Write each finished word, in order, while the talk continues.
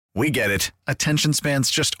We get it. Attention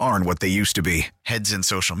spans just aren't what they used to be. Heads in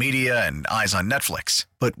social media and eyes on Netflix.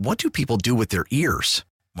 But what do people do with their ears?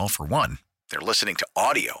 Well, for one, they're listening to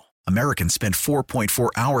audio. Americans spend 4.4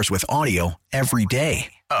 hours with audio every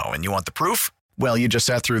day. Oh, and you want the proof? Well, you just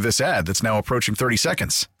sat through this ad that's now approaching 30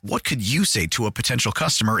 seconds. What could you say to a potential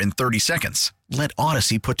customer in 30 seconds? Let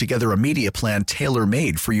Odyssey put together a media plan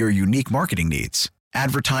tailor-made for your unique marketing needs.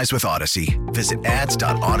 Advertise with Odyssey. Visit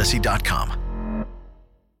ads.odyssey.com.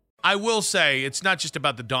 I will say it's not just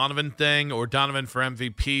about the Donovan thing or Donovan for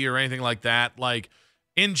MVP or anything like that. Like,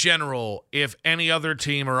 in general, if any other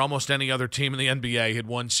team or almost any other team in the NBA had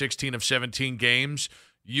won 16 of 17 games,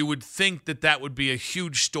 you would think that that would be a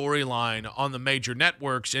huge storyline on the major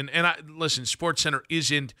networks. And listen, SportsCenter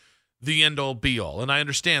isn't the end-all, be-all, and I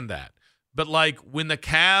understand that. But, like, when the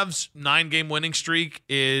Cavs' 9-game winning streak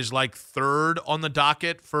is, like, third on the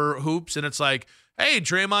docket for hoops, and it's like, hey,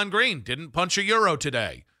 Draymond Green didn't punch a Euro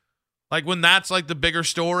today. Like, when that's, like, the bigger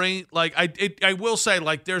story, like, I will say,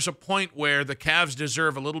 like, there's a point where the Cavs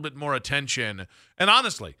deserve a little bit more attention. And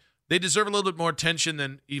honestly, they deserve a little bit more attention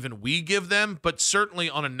than even we give them. But certainly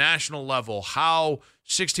on a national level, how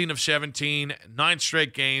 16 of 17, 9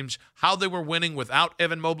 straight games, how they were winning without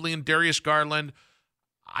Evan Mobley and Darius Garland,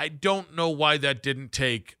 I don't know why that didn't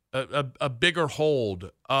take a bigger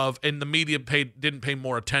hold of, and the media didn't pay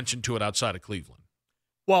more attention to it outside of Cleveland.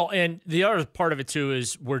 Well, and the other part of it, too,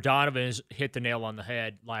 is where Donovan has hit the nail on the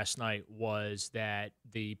head last night was that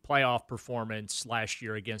the playoff performance last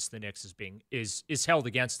year against the Knicks is held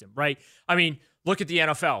against him, right? I mean, look at the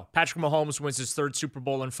NFL. Patrick Mahomes wins his third Super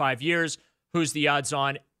Bowl in 5 years. Who's the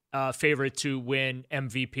odds-on favorite to win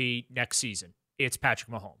MVP next season? It's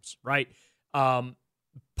Patrick Mahomes, right?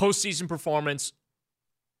 Postseason performance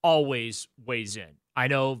always weighs in. I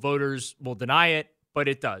know voters will deny it, but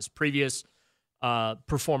it does. Previous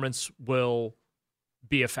performance will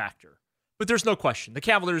be a factor. But there's no question. The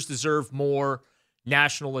Cavaliers deserve more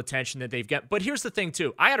national attention that they've got. But here's the thing,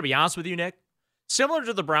 too. I got to be honest with you, Nick. Similar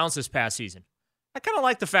to the Browns this past season, I kind of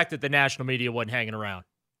like the fact that the national media wasn't hanging around.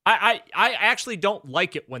 I actually don't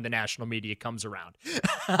like it when the national media comes around.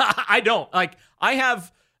 I don't. Like, I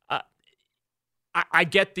have... I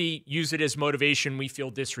get the use it as motivation. We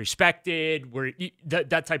feel disrespected.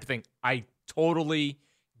 That type of thing. I totally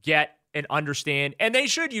get and understand, and they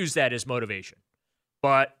should use that as motivation.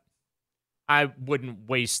 But I wouldn't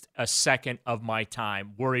waste a second of my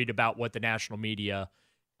time worried about what the national media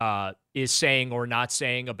is saying or not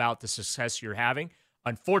saying about the success you're having.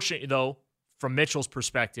 Unfortunately, though, from Mitchell's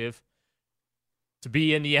perspective, to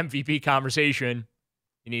be in the MVP conversation,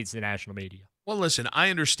 he needs the national media. Well, listen,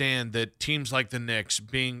 I understand that teams like the Knicks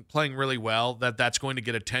playing really well, that's going to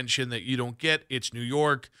get attention that you don't get. It's New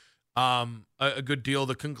York. A good deal of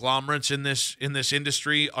the conglomerates in this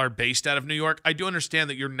industry are based out of New York. I do understand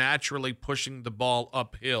that you're naturally pushing the ball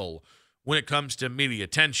uphill when it comes to media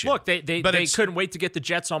attention. Look, they couldn't wait to get the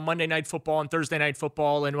Jets on Monday Night Football and Thursday Night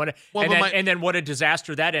Football, and then what a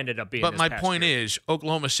disaster that ended up being. But my point is,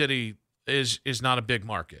 Oklahoma City is not a big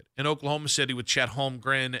market. In Oklahoma City with Chet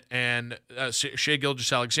Holmgren and Shai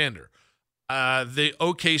Gilgeous-Alexander, the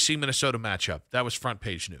OKC-Minnesota matchup, that was front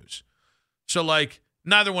page news. So, like,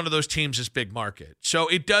 neither one of those teams is big market. So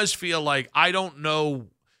it does feel like, I don't know,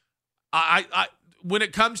 I when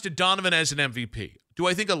it comes to Donovan as an MVP, do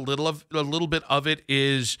I think a little bit of it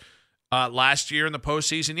is last year in the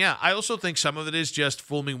postseason? Yeah. I also think some of it is just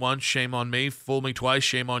fool me once, shame on me, fool me twice,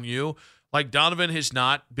 shame on you. Like, Donovan has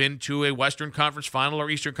not been to a Western Conference final or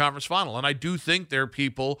Eastern Conference final. And I do think there are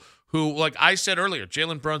people who, like I said earlier,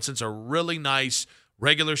 Jalen Brunson's a really nice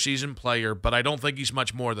regular season player, but I don't think he's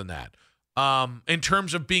much more than that. In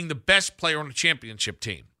terms of being the best player on a championship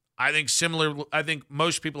team, I think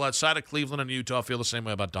most people outside of Cleveland and Utah feel the same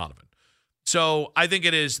way about Donovan. So I think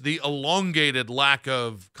it is the elongated lack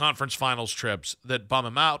of conference finals trips that bum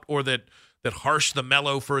him out, or that harsh the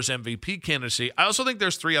mellow for his MVP candidacy. I also think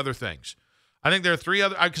there's 3 other things. I think there are 3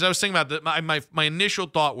 other, because I was thinking about that. My initial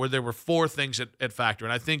thought were there were 4 things at factor,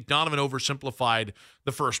 and I think Donovan oversimplified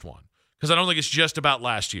the first one, because I don't think it's just about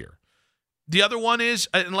last year. The other one is,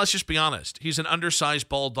 and let's just be honest, he's an undersized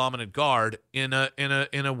ball-dominant guard in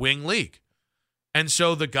a wing league. And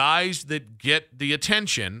so the guys that get the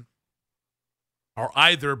attention are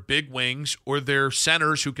either big wings or they're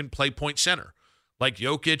centers who can play point center, like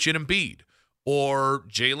Jokic and Embiid, or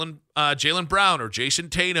Jaylen Brown or Jason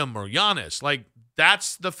Tatum or Giannis. Like,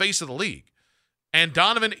 that's the face of the league. And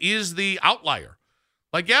Donovan is the outlier.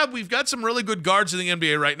 Like, yeah, we've got some really good guards in the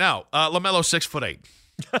NBA right now. LaMelo, 6'8".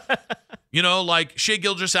 You know, like Shai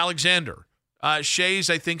Gilgeous-Alexander. Shai's,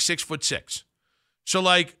 I think, 6'6". So,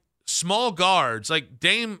 like, small guards like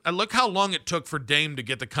Dame, look how long it took for Dame to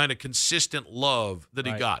get the kind of consistent love that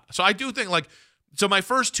he got. So I do think so my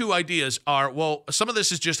first two ideas are, well, some of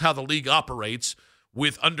this is just how the league operates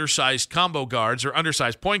with undersized combo guards or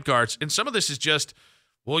undersized point guards. And some of this is just,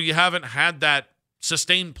 well, you haven't had that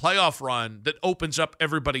sustained playoff run that opens up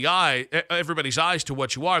everybody's eyes to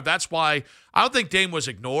what you are. That's why I don't think Dame was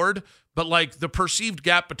ignored, but the perceived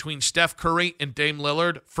gap between Steph Curry and Dame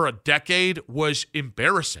Lillard for a decade was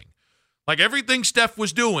embarrassing. Everything Steph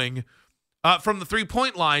was doing from the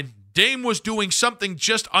three-point line, Dame was doing something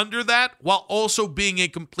just under that while also being a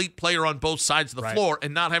complete player on both sides of the floor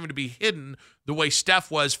and not having to be hidden the way Steph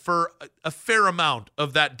was for a fair amount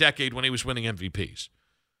of that decade when he was winning MVPs.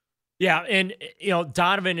 Yeah, and,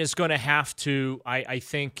 Donovan is going to have to, I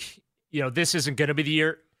think, this isn't going to be the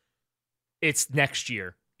year. It's next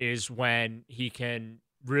year is when he can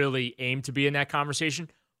really aim to be in that conversation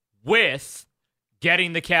with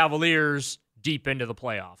getting the Cavaliers deep into the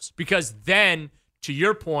playoffs. Because then, to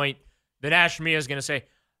your point, the national media is going to say,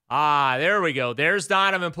 there we go. There's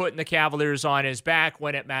Donovan putting the Cavaliers on his back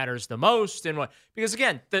when it matters the most. Because,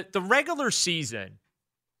 again, the regular season,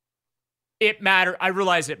 it matters. I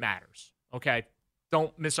realize it matters, okay?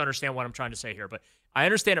 Don't misunderstand what I'm trying to say here. But I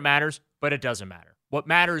understand it matters, but it doesn't matter. What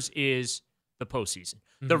matters is the postseason.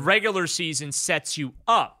 Mm-hmm. The regular season sets you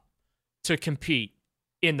up to compete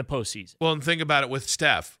in the postseason. Well, and think about it with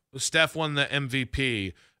Steph. Steph won the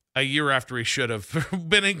MVP a year after he should have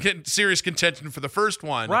been in serious contention for the first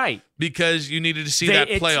one. Right. Because you needed to see that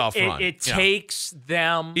playoff run. It takes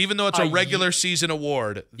them... Even though it's a regular season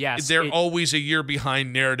award, they're always a year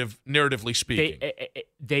behind narratively speaking.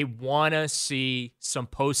 They want to see some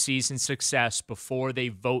postseason success before they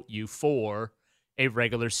vote you for a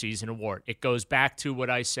regular season award. It goes back to what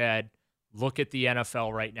I said. Look at the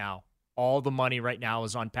NFL right now. All the money right now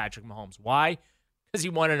is on Patrick Mahomes. Why? Because he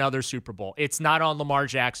won another Super Bowl. It's not on Lamar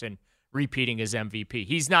Jackson repeating his MVP.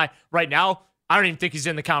 He's not right now. I don't even think he's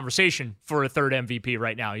in the conversation for a third MVP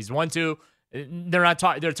right now. He's 1-2. They're not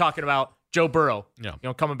talking. They're talking about Joe Burrow,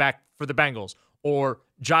 coming back for the Bengals, or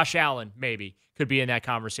Josh Allen maybe could be in that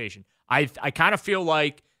conversation. I kind of feel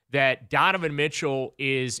like that Donovan Mitchell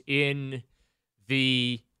is in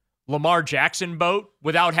the Lamar Jackson boat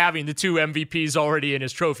without having the two MVPs already in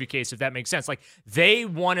his trophy case, if that makes sense. They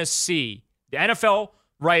want to see. The NFL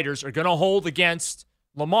writers are going to hold against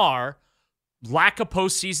Lamar lack of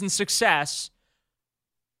postseason success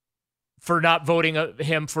for not voting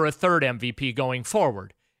him for a third MVP going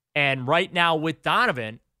forward. And right now with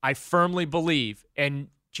Donovan, I firmly believe, and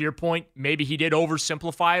to your point, maybe he did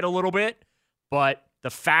oversimplify it a little bit, but the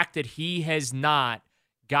fact that he has not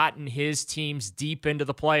gotten his teams deep into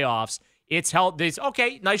the playoffs, it's helped.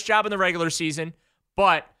 Okay, nice job in the regular season,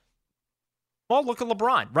 but well, look at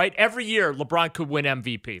LeBron, right? Every year, LeBron could win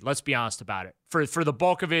MVP. Let's be honest about it. For the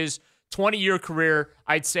bulk of his 20-year career,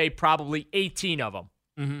 I'd say probably 18 of them.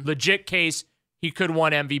 Mm-hmm. Legit case, he could have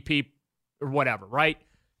won MVP or whatever, right?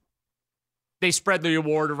 They spread the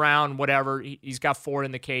award around, whatever. He's got 4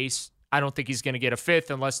 in the case. I don't think he's going to get a 5th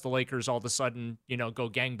unless the Lakers all of a sudden, go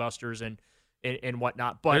gangbusters and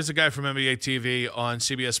whatnot. But there's a guy from NBA TV on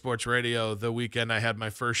CBS Sports Radio the weekend I had my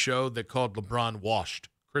first show that called LeBron washed.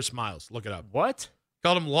 Chris Miles, look it up. What?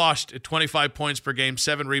 Called him washed at 25 points per game,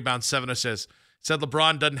 7 rebounds, 7 assists. Said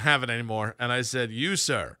LeBron doesn't have it anymore. And I said, you,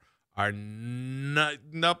 sir, are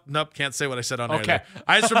nope, can't say what I said on air there.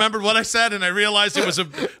 I just remembered what I said, and I realized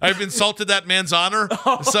I've insulted that man's honor.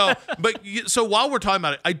 So while we're talking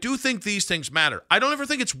about it, I do think these things matter. I don't ever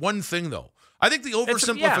think it's one thing, though. I think the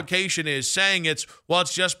oversimplification is saying it's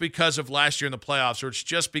just because of last year in the playoffs, or it's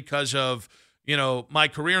just because of my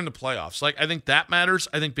career in the playoffs. I think that matters.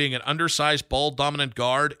 I think being an undersized, ball-dominant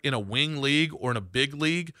guard in a wing league or in a big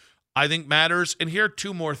league, I think matters. And here are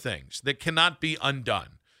 2 more things that cannot be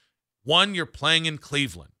undone. One, you're playing in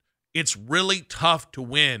Cleveland. It's really tough to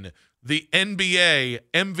win the NBA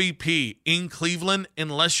MVP in Cleveland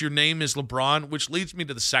unless your name is LeBron, which leads me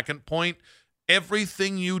to the second point.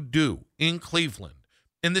 Everything you do in Cleveland,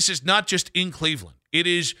 and this is not just in Cleveland, it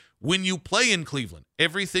is when you play in Cleveland,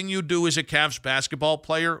 everything you do as a Cavs basketball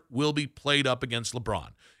player will be played up against LeBron.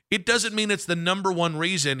 It doesn't mean it's the number one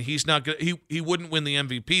reason he's not he wouldn't win the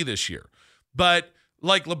MVP this year. But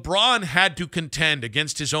LeBron had to contend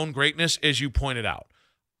against his own greatness, as you pointed out.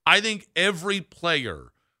 I think every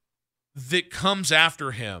player that comes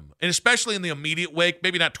after him, and especially in the immediate wake,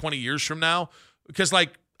 maybe not 20 years from now, because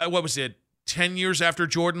what was it, 10 years after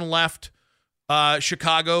Jordan left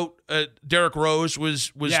Chicago, Derrick Rose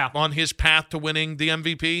was on his path to winning the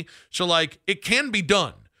MVP. So it can be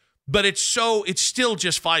done, but it's still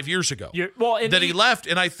just 5 years ago that he left.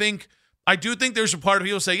 And I think I do think there's a part of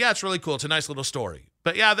people say, yeah, it's really cool. It's a nice little story.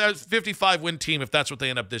 But yeah, there's a 55-win team if that's what they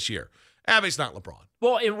end up this year. But it's not LeBron.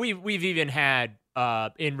 Well, and we've even had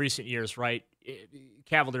in recent years, right?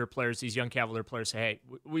 Cavalier players, these young Cavalier players say, hey,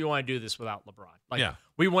 we want to do this without LeBron.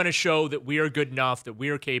 We want to show that we are good enough, that we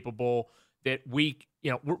are capable, that we're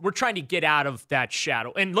trying to get out of that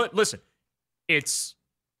shadow. And listen, it's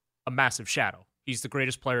a massive shadow. He's the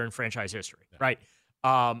greatest player in franchise history, right?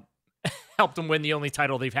 Helped them win the only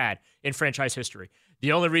title they've had in franchise history.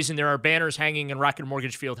 The only reason there are banners hanging in Rocket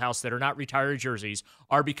Mortgage Fieldhouse that are not retired jerseys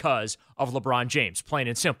are because of LeBron James, plain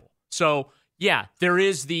and simple. So, yeah, there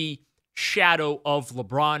is the shadow of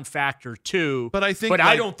LeBron factor too. But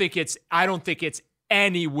I don't think it's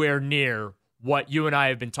anywhere near what you and I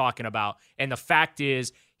have been talking about. And the fact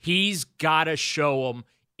is, he's got to show them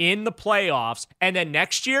in the playoffs. And then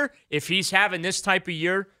next year, if he's having this type of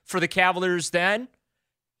year for the Cavaliers, then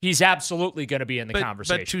he's absolutely going to be in the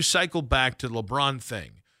conversation. But to cycle back to the LeBron thing,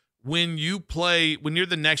 when you're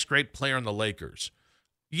the next great player in the Lakers,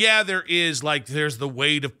 yeah, there's the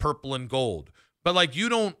weight of purple and gold. But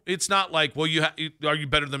it's not like, well, are you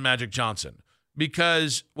better than Magic Johnson?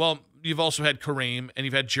 Because, well, you've also had Kareem, and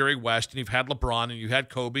you've had Jerry West, and you've had LeBron, and you had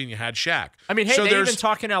Kobe, and you had Shaq. I mean, hey, so they even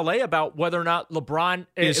talk in L.A. about whether or not LeBron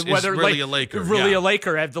is really a Laker. Really a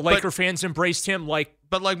Laker. Have the Laker fans embraced him?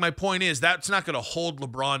 But my point is, that's not going to hold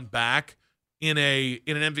LeBron back in an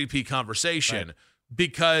MVP conversation, right?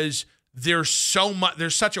 Because there's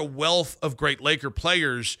such a wealth of great Laker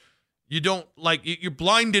players. You're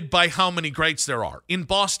blinded by how many greats there are. In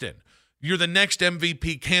Boston, you're the next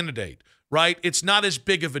MVP candidate. Right? It's not as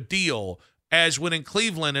big of a deal as when in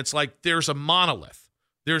Cleveland, it's like there's a monolith.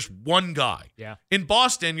 There's one guy. Yeah. In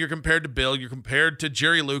Boston, you're compared to Bill. You're compared to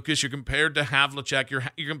Jerry Lucas. You're compared to Havlicek.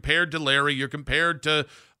 You're compared to Larry. You're compared to,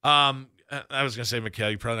 I was going to say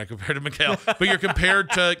McHale. You're probably not compared to McHale. But you're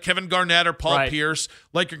compared to Kevin Garnett or Paul Pierce.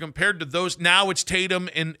 You're compared to those. Now it's Tatum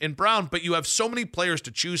and Brown. But you have so many players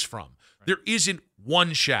to choose from. Right. There isn't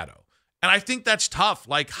one shadow. And I think that's tough.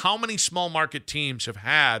 How many small market teams have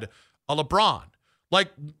had a LeBron?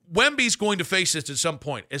 Wemby's going to face this at some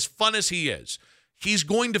point. As fun as he is, he's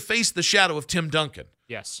going to face the shadow of Tim Duncan.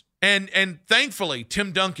 Yes. And thankfully,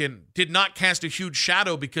 Tim Duncan did not cast a huge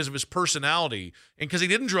shadow because of his personality and because he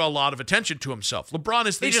didn't draw a lot of attention to himself. LeBron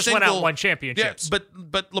is went out and won championships. Yeah,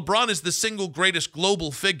 but LeBron is the single greatest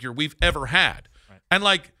global figure we've ever had. Right.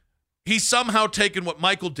 And he's somehow taken what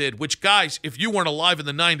Michael did, which, guys, if you weren't alive in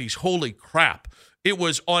the 90s, holy crap. It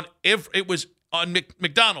was on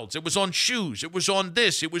McDonald's. It was on shoes. It was on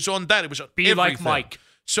this. It was on that. It was on everything. Like Mike.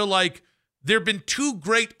 So, there have been two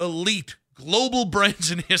great elite global brands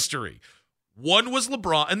in history. One was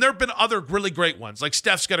LeBron, and there have been other really great ones.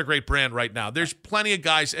 Steph's got a great brand right now. There's plenty of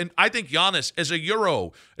guys, and I think Giannis as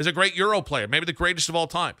a great Euro player, maybe the greatest of all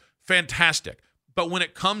time, fantastic. But when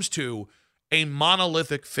it comes to a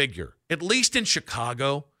monolithic figure, at least in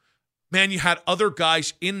Chicago, man, you had other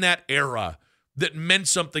guys in that era that meant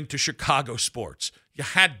something to Chicago sports. You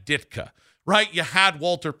had Ditka, right? You had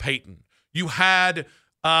Walter Payton. You had,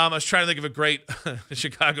 I was trying to think of a great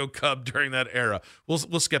Chicago Cub during that era.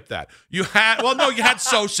 We'll skip that. You had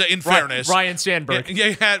Sosa, in fairness. Ryan Sandberg. Yeah,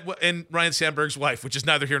 you had, and Ryan Sandberg's wife, which is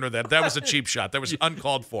neither here nor there. That was a cheap shot. That was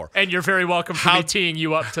uncalled for. And you're very welcome for me teeing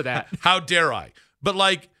you up to that. How dare I?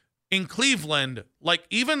 But in Cleveland,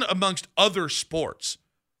 even amongst other sports,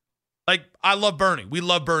 I love Bernie. We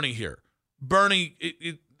love Bernie here. Bernie,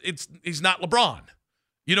 he's not LeBron.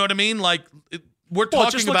 You know what I mean? We're talking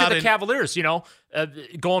just look about at the Cavaliers.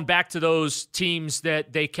 Going back to those teams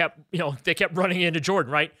that they kept running into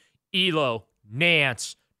Jordan, right? Elo,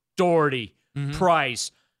 Nance, Doherty,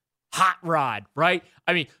 Price, Hot Rod, right?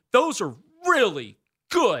 I mean, those are really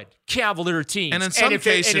good Cavalier teams. And in some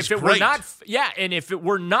cases, great. And if it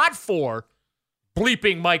were not for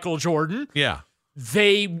bleeping Michael Jordan,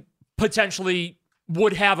 they potentially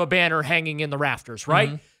would have a banner hanging in the rafters, right?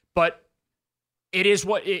 Mm-hmm. But it is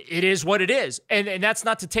what it is. And that's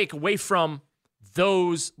not to take away from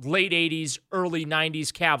those late 80s, early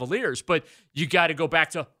 90s Cavaliers, but you got to go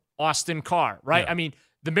back to Austin Carr, right? Yeah. I mean,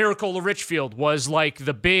 the Miracle of Richfield was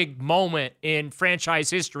the big moment in franchise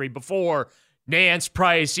history before Nance,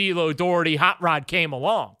 Price, Elo, Doherty, Hot Rod came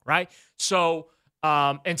along, right? So,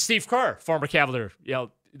 and Steve Kerr, former Cavalier,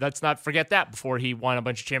 let's not forget that, before he won a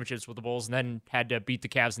bunch of championships with the Bulls and then had to beat the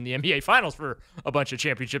Cavs in the NBA Finals for a bunch of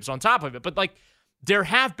championships on top of it. But there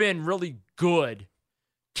have been really good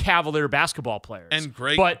Cavalier basketball players. And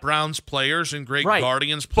great Browns players and great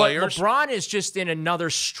Guardians players. But LeBron is just in another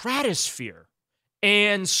stratosphere.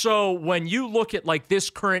 And so when you look at this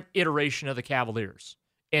current iteration of the Cavaliers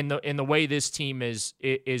and the way this team is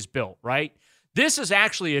built, right? This is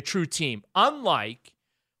actually a true team, unlike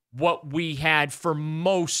what we had for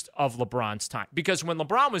most of LeBron's time. Because when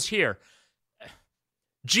LeBron was here,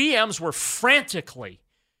 GMs were frantically.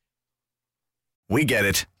 We get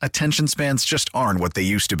it. Attention spans just aren't what they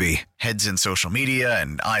used to be. Heads in social media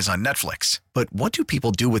and eyes on Netflix. But what do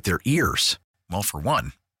people do with their ears? Well, for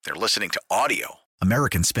one, they're listening to audio.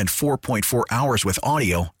 Americans spend 4.4 hours with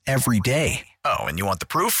audio every day. Oh, and you want the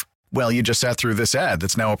proof? Well, you just sat through this ad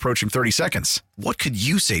that's now approaching 30 seconds. What could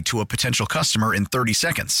you say to a potential customer in 30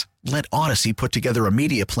 seconds? Let Odyssey put together a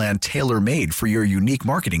media plan tailor-made for your unique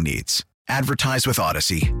marketing needs. Advertise with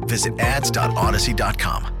Odyssey. Visit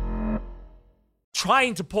ads.odyssey.com.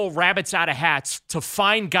 Trying to pull rabbits out of hats to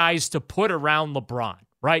find guys to put around LeBron,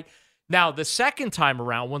 right? Now, the second time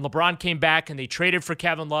around, when LeBron came back and they traded for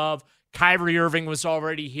Kevin Love, Kyrie Irving was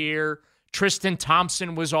already here, Tristan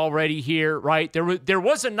Thompson was already here, right? There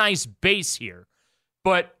was a nice base here,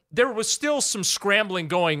 but there was still some scrambling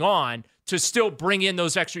going on to still bring in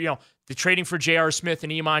those extra, the trading for J.R. Smith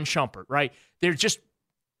and Iman Shumpert, right? This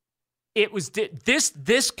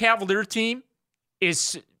Cavalier team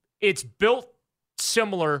it's built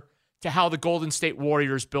similar to how the Golden State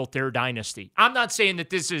Warriors built their dynasty. I'm not saying that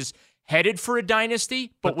this is headed for a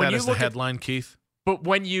dynasty, but when that you is look the headline, Keith. But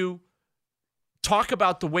when you talk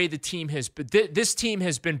about the way the team has been, this team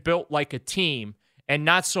has been built like a team and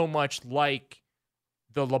not so much like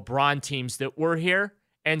the LeBron teams that were here.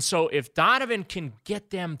 And so if Donovan can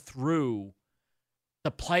get them through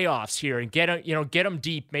the playoffs here and get them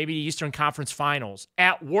deep, maybe the Eastern Conference Finals,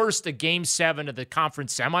 at worst a Game 7 of the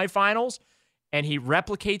conference semifinals, and he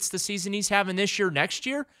replicates the season he's having this year, next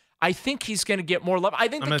year, I think he's going to get more love. I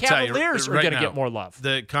think the Cavaliers are going to get more love.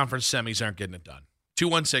 The conference semis aren't getting it done.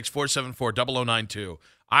 216-474-0092.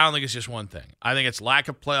 I don't think it's just one thing. I think it's lack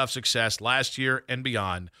of playoff success last year and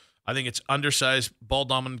beyond. I think it's undersized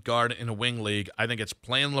ball-dominant guard in a wing league. I think it's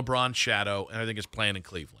playing LeBron's shadow, and I think it's playing in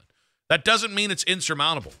Cleveland. That doesn't mean it's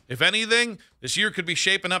insurmountable. If anything, this year could be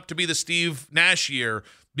shaping up to be the Steve Nash year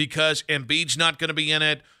because Embiid's not going to be in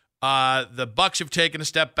it. The Bucks have taken a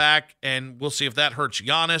step back, and we'll see if that hurts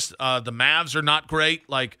Giannis. The Mavs are not great.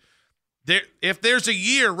 If there's a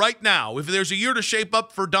year right now, if there's a year to shape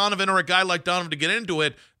up for Donovan or a guy like Donovan to get into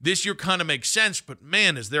it, this year kind of makes sense. But,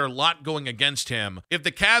 man, is there a lot going against him. If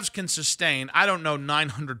the Cavs can sustain,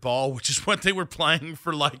 900 ball, which is what they were playing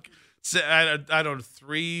for 2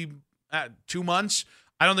 months,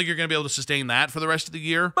 I don't think you're going to be able to sustain that for the rest of the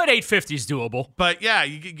year. But 850 is doable. But, yeah,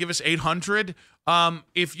 you give us 800.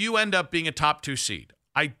 If you end up being a top 2 seed,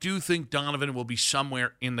 I do think Donovan will be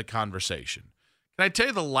somewhere in the conversation. Can I tell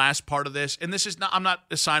you the last part of this? And this is not, I'm not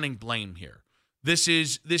assigning blame here. This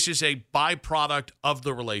is a byproduct of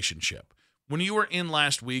the relationship. When you were in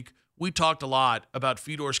last week, we talked a lot about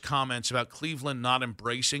Fedor's comments about Cleveland not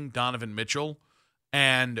embracing Donovan Mitchell.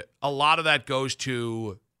 And a lot of that goes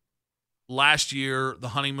to last year, the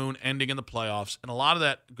honeymoon ending in the playoffs. And a lot of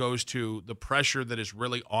that goes to the pressure that is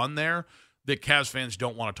really on there that Cavs fans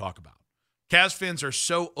don't want to talk about. Cavs fans are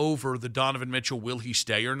so over the Donovan Mitchell, will he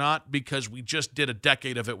stay or not, because we just did a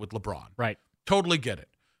decade of it with LeBron. Right. Totally get it.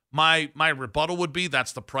 My rebuttal would be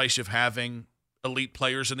that's the price of having elite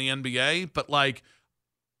players in the NBA. But,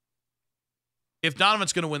 if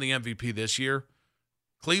Donovan's going to win the MVP this year,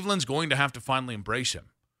 Cleveland's going to have to finally embrace him.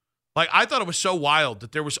 I thought it was so wild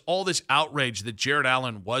that there was all this outrage that Jarrett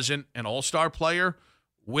Allen wasn't an all-star player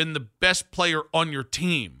when the best player on your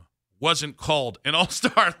team wasn't called an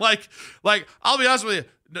all-star. I'll be honest with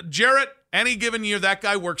you, Jarrett, any given year, that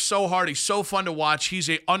guy works so hard. He's so fun to watch. He's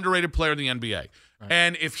an underrated player in the NBA. Right.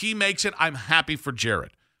 And if he makes it, I'm happy for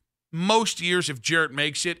Jarrett. Most years, if Jarrett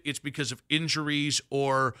makes it, it's because of injuries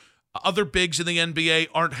or other bigs in the NBA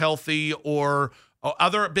aren't healthy or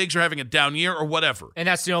other bigs are having a down year or whatever. And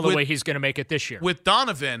that's the only way he's going to make it this year. With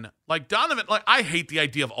Donovan, I hate the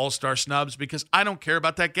idea of all-star snubs because I don't care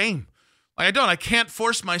about that game. I can't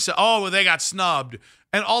force myself, they got snubbed.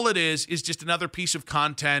 And all it is just another piece of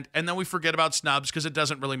content, and then we forget about snubs because it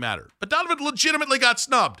doesn't really matter. But Donovan legitimately got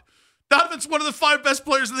snubbed. Donovan's one of the 5 best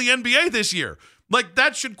players in the NBA this year.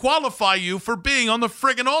 That should qualify you for being on the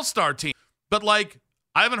friggin' all-star team. But,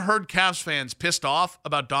 I haven't heard Cavs fans pissed off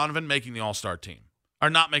about Donovan making the all-star team. Or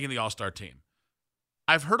not making the all-star team.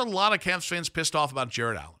 I've heard a lot of Cavs fans pissed off about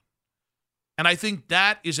Jarrett Allen. And I think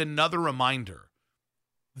that is another reminder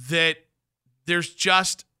that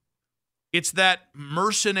it's that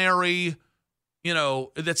mercenary,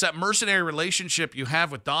 that's that mercenary relationship you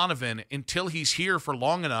have with Donovan until he's here for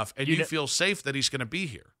long enough and you feel safe that he's going to be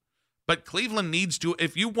here. But Cleveland needs to,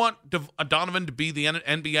 if you want Donovan to be the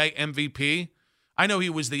NBA MVP, I know he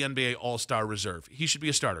was the NBA All-Star reserve. He should be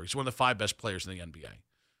a starter. He's one of the 5 best players in the NBA.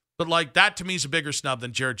 But, like, that to me is a bigger snub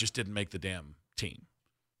than Jared just didn't make the damn team.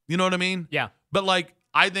 You know what I mean? Yeah. But, like,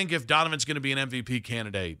 I think if Donovan's going to be an MVP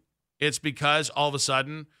candidate, it's because all of a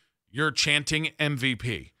sudden you're chanting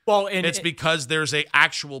MVP. Well, and it's because there's a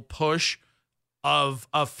actual push of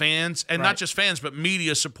fans, and not just fans, but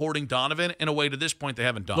media supporting Donovan in a way to this point they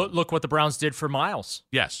haven't done. Look what the Browns did for Miles.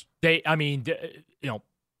 Yes.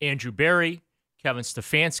 Andrew Berry, Kevin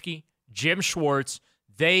Stefanski, Jim Schwartz,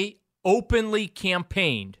 they openly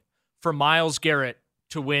campaigned for Myles Garrett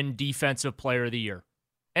to win Defensive Player of the Year.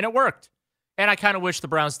 And it worked. And I kind of wish the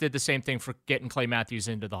Browns did the same thing for getting Clay Matthews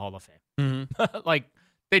into the Hall of Fame. Mm-hmm. Like,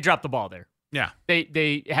 they dropped the ball there. Yeah.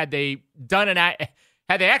 They had they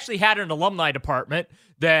actually had an alumni department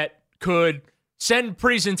that could send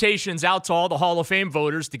presentations out to all the Hall of Fame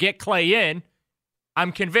voters to get Clay in,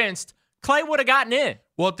 I'm convinced Clay would have gotten in.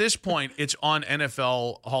 Well, at this point, it's on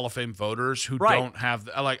NFL Hall of Fame voters who don't have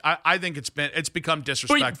I think it's become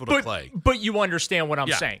disrespectful to Clay. But you understand what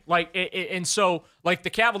I'm saying, and so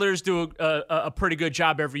the Cavaliers do a pretty good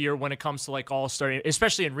job every year when it comes to All-Star,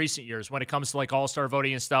 especially in recent years when it comes to All-Star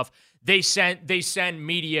voting and stuff. They send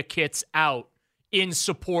media kits out in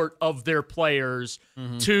support of their players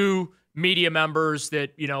to media members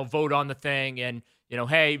that vote on the thing, and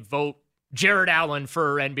hey, vote Jared Allen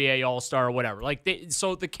for NBA All-Star or whatever.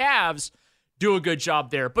 So the Cavs do a good job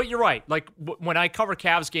there. But you're right. When I cover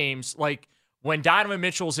Cavs games, when Donovan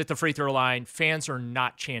Mitchell's at the free throw line, fans are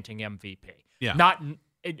not chanting MVP. Yeah.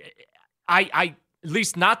 At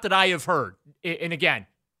least not that I have heard. And again,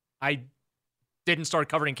 I didn't start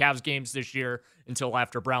covering Cavs games this year until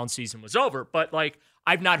after Brown's season was over. But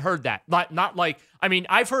I've not heard that.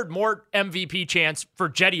 I've heard more MVP chants for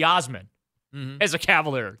Jetty Osman as a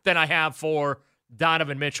Cavalier than I have for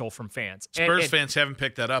Donovan Mitchell from fans. Spurs fans haven't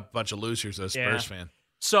picked that up. A bunch of losers as Spurs fan.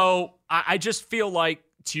 So I just feel like,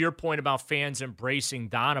 to your point about fans embracing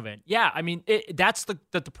Donovan, that's the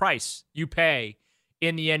price you pay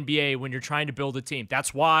in the NBA when you're trying to build a team.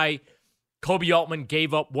 That's why Kobe Altman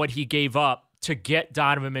gave up what he gave up to get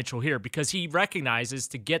Donovan Mitchell here, because he recognizes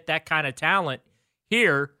to get that kind of talent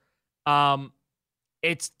here, you're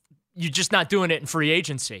just not doing it in free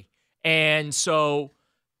agency. And so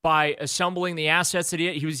by assembling the assets that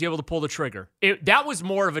he was able to pull the trigger. That was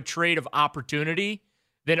more of a trade of opportunity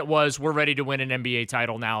than it was we're ready to win an NBA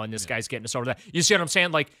title now and this guy's getting us over that. You see what I'm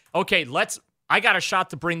saying? Okay, I got a shot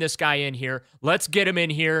to bring this guy in here. Let's get him in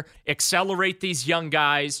here, accelerate these young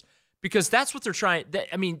guys, because that's what they're trying.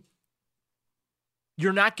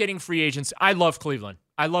 You're not getting free agents. I love Cleveland.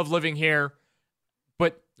 I love living here.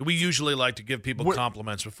 But we usually like to give people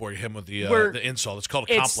compliments before you hit them with the insult. It's called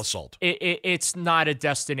a complisult. It's not a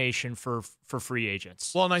destination for free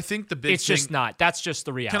agents. Well, and I think the big thing... just not. That's just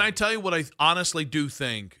the reality. Can I tell you what I honestly do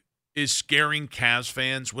think is scaring Cavs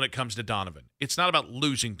fans when it comes to Donovan? It's not about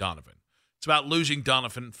losing Donovan. It's about losing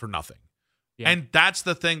Donovan for nothing. Yeah. And that's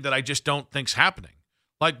the thing that I just don't think's happening.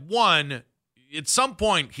 One, at some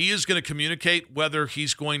point, he is going to communicate whether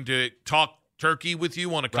he's going to talk turkey with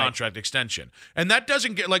you on a contract extension. And that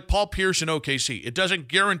doesn't get Paul Pierce in OKC. It doesn't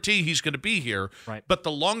guarantee he's going to be here. Right. But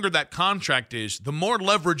the longer that contract is, the more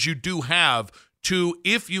leverage you do have to,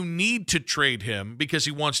 if you need to trade him because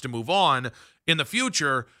he wants to move on in the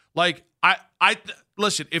future.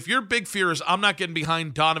 Listen, if your big fear is I'm not getting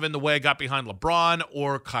behind Donovan the way I got behind LeBron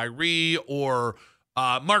or Kyrie or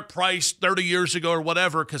Mark Price 30 years ago or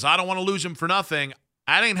whatever, because I don't want to lose him for nothing.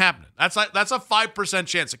 That ain't happening. That's a 5%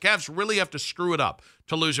 chance. The Cavs really have to screw it up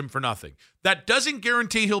to lose him for nothing. That doesn't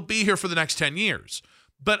guarantee he'll be here for the next 10 years.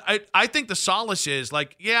 But I think the solace is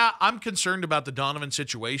I'm concerned about the Donovan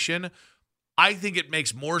situation. I think it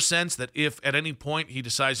makes more sense that if at any point he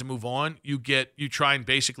decides to move on, you try and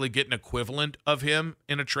basically get an equivalent of him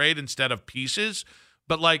in a trade instead of pieces.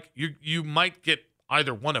 But you might get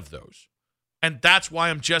either one of those. And that's why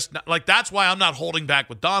I'm just not, that's why I'm not holding back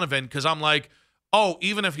with Donovan, because I'm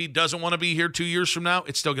even if he doesn't want to be here 2 years from now,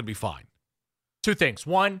 it's still going to be fine. Two things.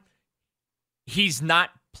 One, he's not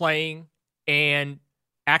playing and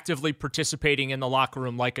actively participating in the locker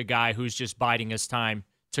room like a guy who's just biding his time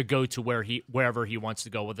to go to wherever he wants to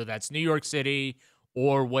go, whether that's New York City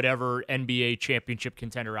or whatever NBA championship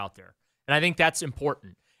contender out there. And I think that's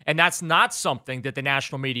important. And that's not something that the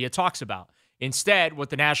national media talks about. Instead, what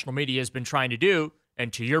the national media has been trying to do,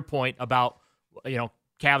 and to your point about,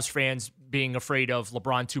 Cavs fans being afraid of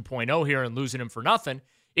LeBron 2.0 here and losing him for nothing,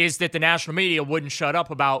 is that the national media wouldn't shut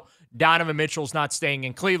up about Donovan Mitchell's not staying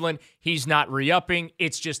in Cleveland. He's not re-upping.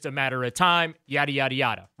 It's just a matter of time, yada, yada,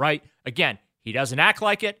 yada, right? Again, he doesn't act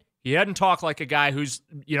like it. He doesn't talk like a guy who's,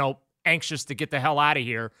 anxious to get the hell out of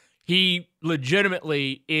here. He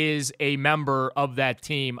legitimately is a member of that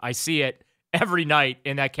team. I see it every night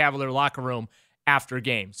in that Cavalier locker room after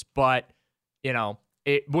games. But,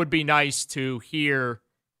 it would be nice to hear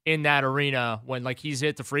in that arena when, he's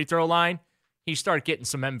hit the free throw line, he start getting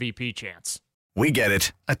some MVP chants. We get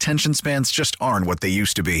it. Attention spans just aren't what they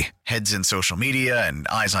used to be. Heads in social media and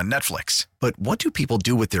eyes on Netflix. But what do people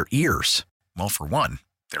do with their ears? Well, for one,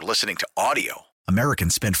 they're listening to audio.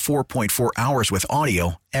 Americans spend 4.4 hours with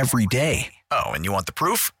audio every day. Oh, and you want the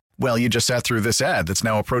proof? Well, you just sat through this ad that's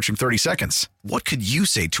now approaching 30 seconds. What could you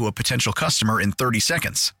say to a potential customer in 30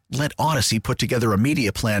 seconds? Let Odyssey put together a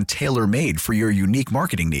media plan tailor-made for your unique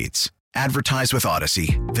marketing needs. Advertise with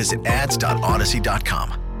Odyssey. Visit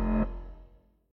ads.odyssey.com.